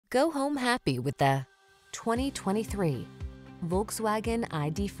Go home happy with the 2023 Volkswagen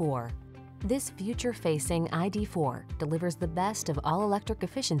ID.4. This future-facing ID.4 delivers the best of all-electric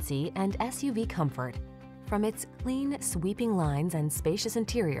efficiency and SUV comfort. From its clean, sweeping lines and spacious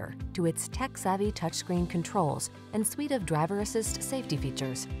interior to its tech-savvy touchscreen controls and suite of driver assist safety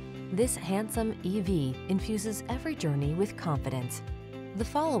features, this handsome EV infuses every journey with confidence. The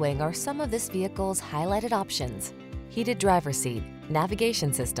following are some of this vehicle's highlighted options: heated driver's seat,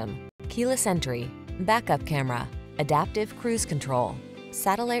 navigation system, keyless entry, backup camera, adaptive cruise control,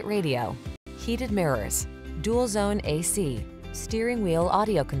 satellite radio, heated mirrors, dual zone AC, steering wheel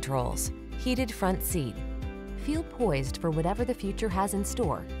audio controls, heated front seat. Feel poised for whatever the future has in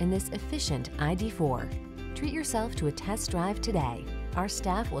store in this efficient ID.4. Treat yourself to a test drive today. Our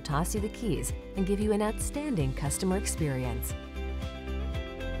staff will toss you the keys and give you an outstanding customer experience.